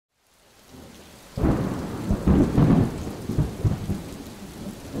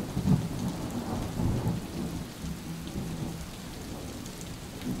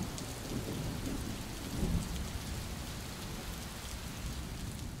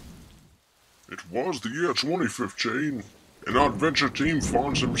It was the year 2015, and our adventure team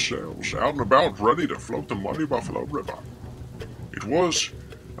finds themselves out and about ready to float the mighty Buffalo River. It was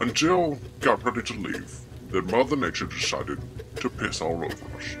until got ready to leave that Mother Nature decided to piss all over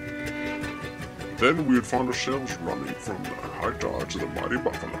us. Then we would find ourselves running from the high tide to the mighty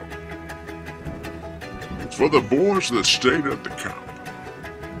Buffalo. For the boys that stayed at the camp,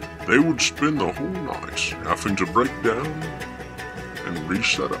 they would spend the whole night having to break down and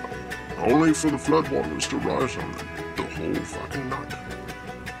reset up, only for the floodwaters to rise on them the whole fucking night.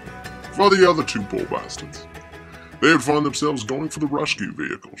 For the other two poor bastards, they would find themselves going for the rescue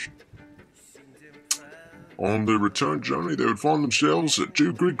vehicles. On the return journey, they would find themselves at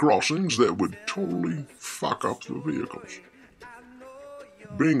two creek crossings that would totally fuck up the vehicles.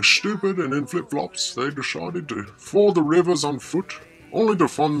 Being stupid and in flip-flops, they decided to ford the rivers on foot, only to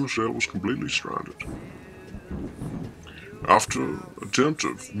find themselves completely stranded. After an attempt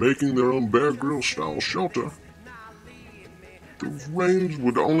of making their own Bear Grylls style shelter, the rains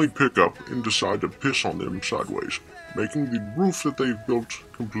would only pick up and decide to piss on them sideways, making the roof that they built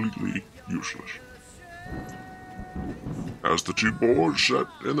completely useless. As the two boys sat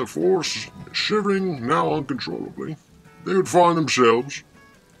in the forest, shivering now uncontrollably, they would find themselves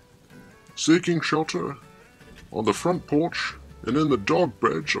seeking shelter on the front porch and in the dog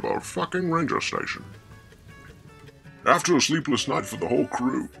beds of our fucking ranger station. After a sleepless night for the whole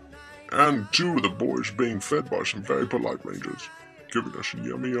crew, and two of the boys being fed by some very polite rangers, giving us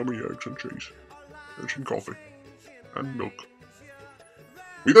yummy eggs and cheese, and some coffee, and milk.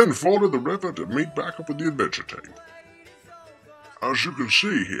 We then forded the river to meet back up with the adventure team. As you can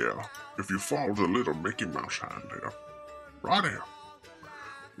see here, if you follow the little Mickey Mouse hand here, right here,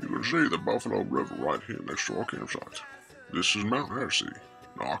 you can see the Buffalo River right here next to our campsite. This is Mount Hersey,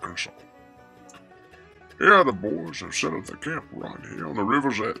 in Arkansas. Here the boys have set up the camp right here on the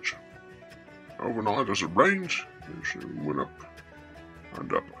river's edge. Overnight as it rains, it soon went up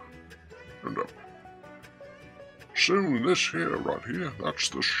and up and up. Soon this here right here, that's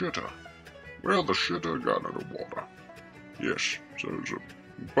the shitter. Well, the shitter got underwater. Yes, so the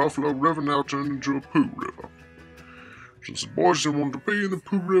Buffalo River now turned into a poo river. Since the boys didn't want to be in the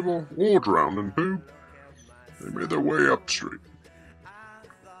poo river or drown in poo, they made their way upstream.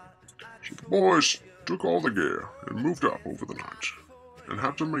 So the boys took all the gear and moved up over the night, and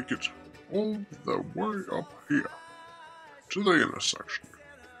had to make it all the way up here, to the intersection,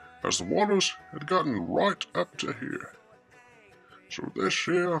 as the waters had gotten right up to here. So this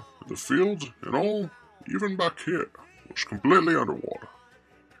here, the field and all, even back here, was completely underwater.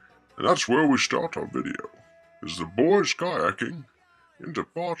 And that's where we start our video, is the boys kayaking into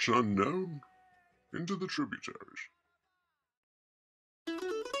parts unknown, into the tributaries.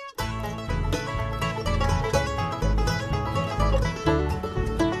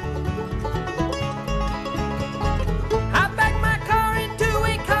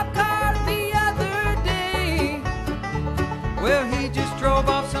 Drove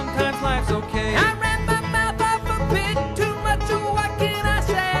off, sometimes life's okay. I ran my mouth off a bit too much, so what can I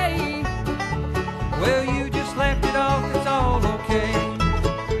say? Well, you just laughed it off, it's all okay.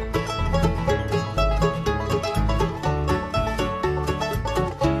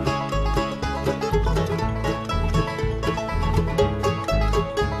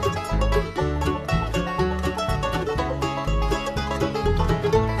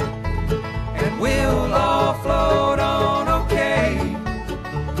 And we'll all float on, okay.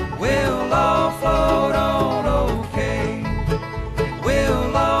 We'll all float on, okay.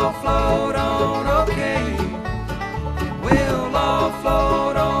 We'll all float on, okay. We'll all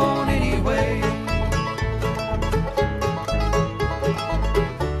float on anyway.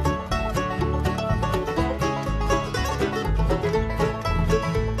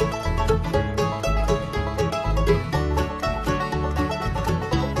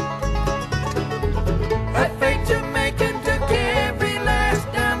 That freight Jamaican took every last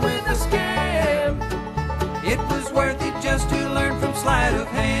dime with a scam. It was worth it just to learn from sleight of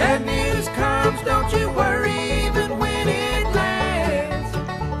hand. Bad news comes, don't you worry, even when it lands.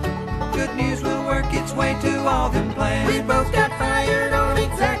 Good news will work its way to all them plans. We both got fired on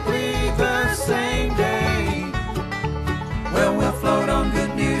exactly the same day. Well, we'll float on,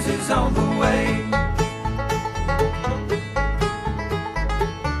 good news is on the way.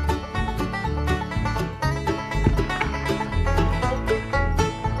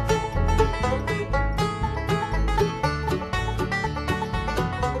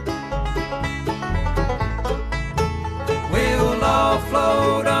 We'll all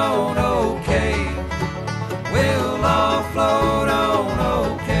float on, okay. We'll all float on,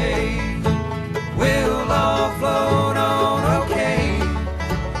 okay. We'll all float on, okay.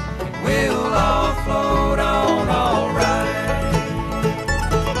 We'll all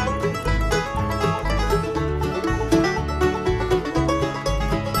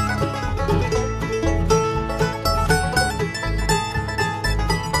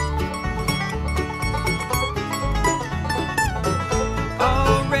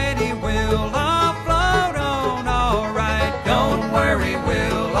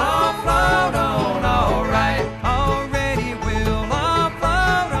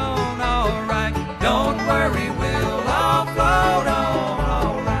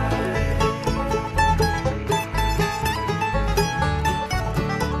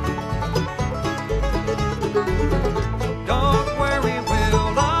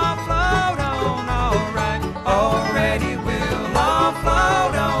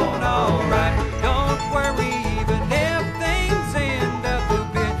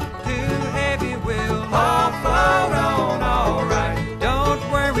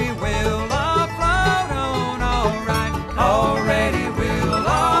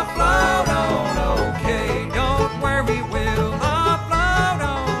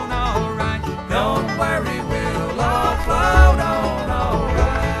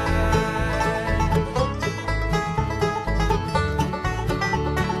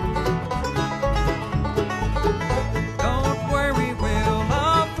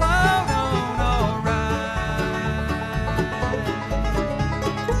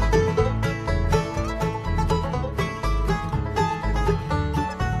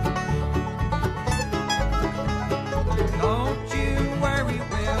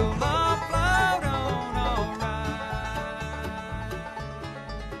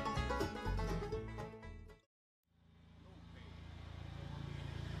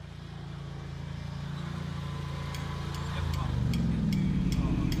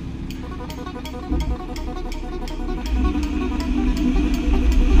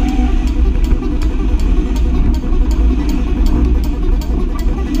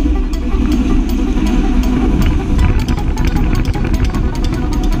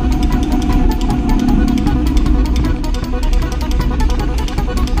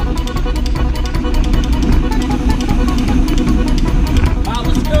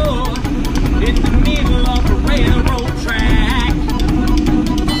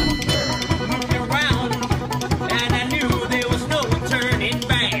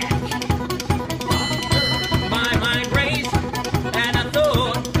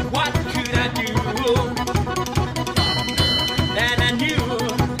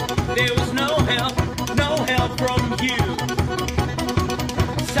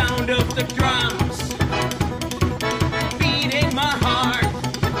of the drums beating my heart,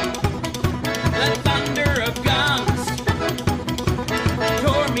 the thunder of guns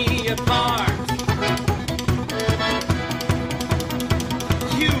tore me apart.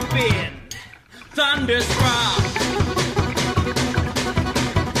 You've been thunderstruck.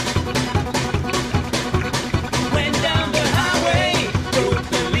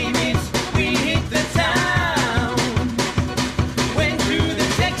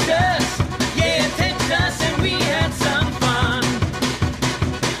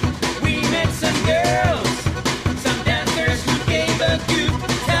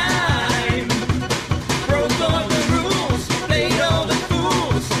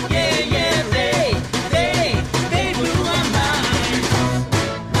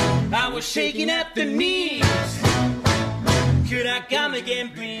 Shaking at the knees, could I come again,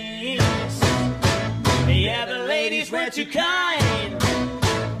 please? Yeah, the ladies were too kind.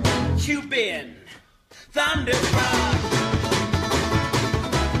 You've been thunderstruck,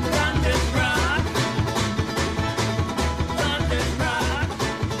 thunderstruck, thunderstruck,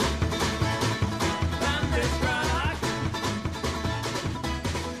 thunderstruck.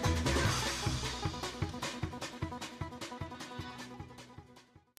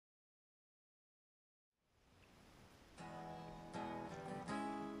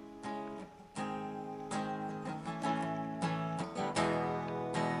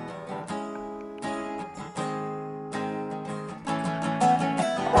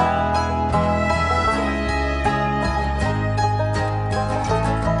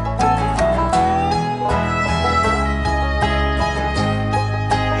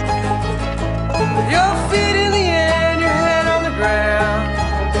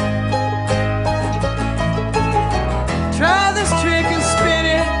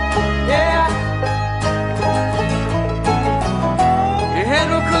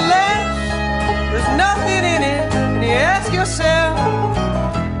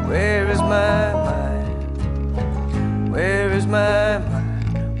 Where is my mind? Where is my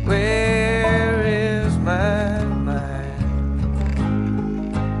mind? Where is my mind?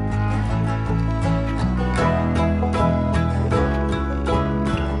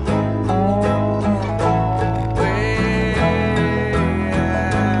 Way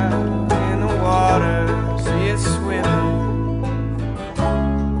out in the water, see it swimming.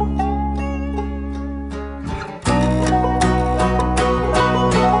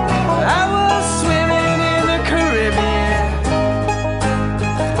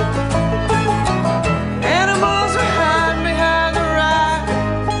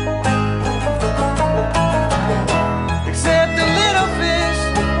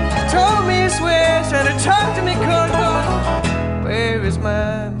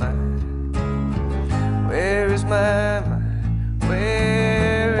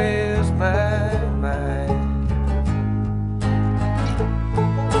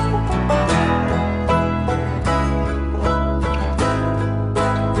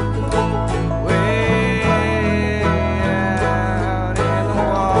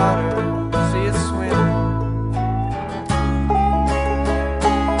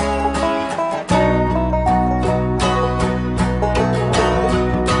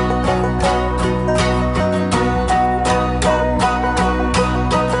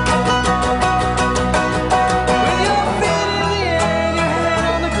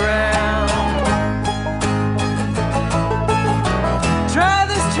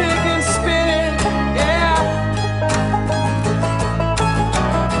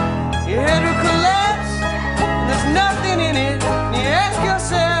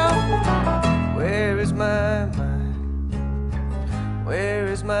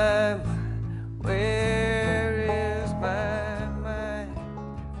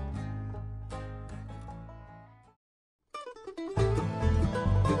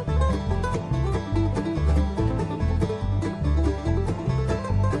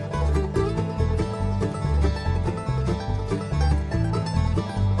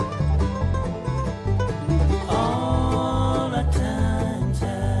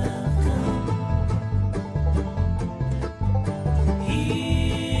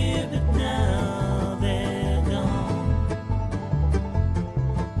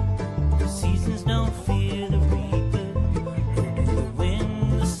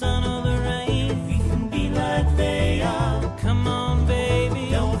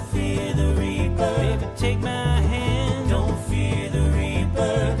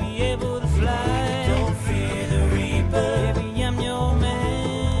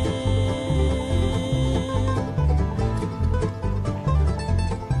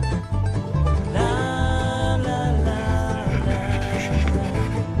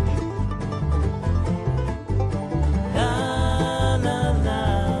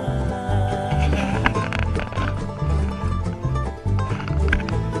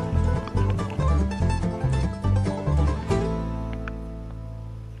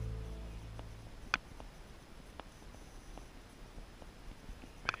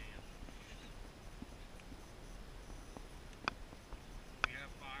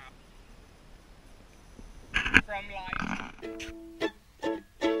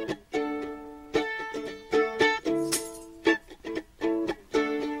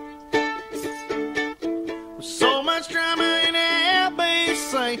 So much drama in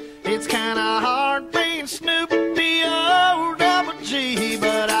LBC, it's kinda hard being Snoop D-O-double-G.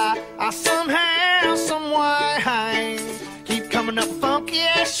 But I somehow, someway, keep coming up with funky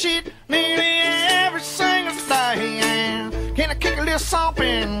ass shit nearly every single day. And can I kick a little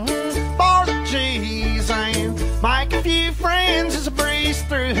something for the G's and make a few friends as I breeze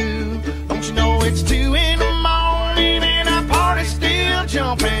through? Don't you know it's 2 in the morning and our party's still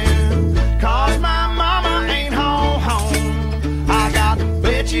jumping? Cause my mama ain't home. I got the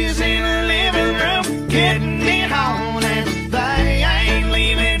bitches in the living room getting it on, and they ain't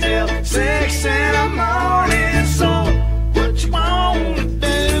leaving till 6 in the morning. So what you wanna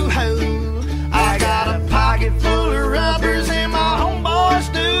do? I got a pocket full of rubbers and my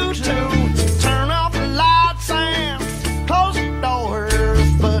homeboys do too. Turn off the lights and close the doors,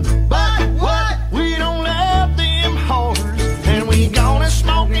 but what? We don't love them whores, and we gonna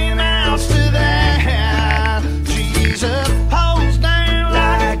smoking ounce to that. Jesus, hose down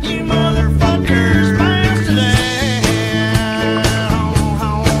like you motherfuckers bounce to that.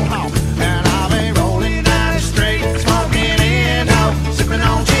 And I'll be rolling down the street, smoking in, sipping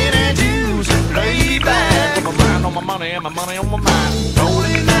on gin and juice, laid back. On my mind, on my money, and my money on my mind.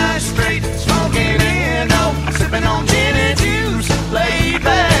 Rolling down the street, smoking in, sipping on gin and juice, laid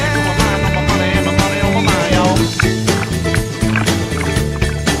back. On my mind, on my money, and my money on my mind, y'all.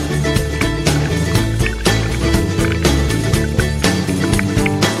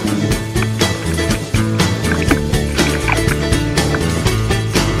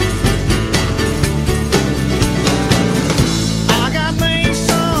 I got me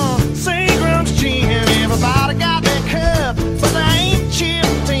some Seagram's gin. Everybody got that cup, but they ain't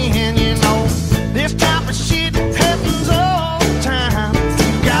chipped in, you know. This type of shit happens all the time.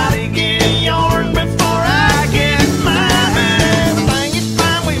 You gotta get yours before I get mine. Everything is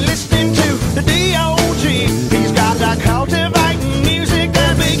fine, we listening to the D.O.G. He's got that cultivating music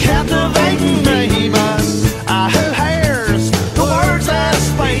that be captivating me. But who hears the words that I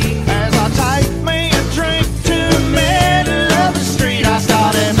speak as I take me a drink to the middle of the street? I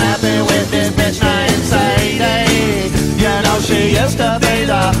started mapping with this bitch named Sadie. You know she used to be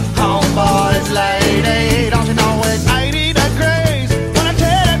the homeboy's lady. Don't you know it's 80 degrees when I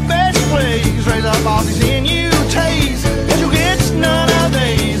tell that bitch please raise up all these NUTs, but you get none of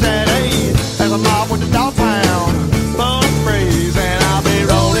these at ease. As I'm off with the dog pound, full of freeze, and I'll be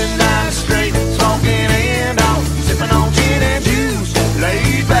rolling down the street, smoking in, sipping on gin and juice,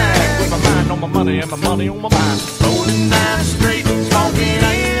 laid back with my mind on my money and my money on my mind. Rolling down the street, smoking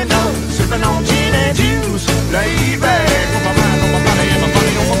in, sipping on gin and juice, laid back.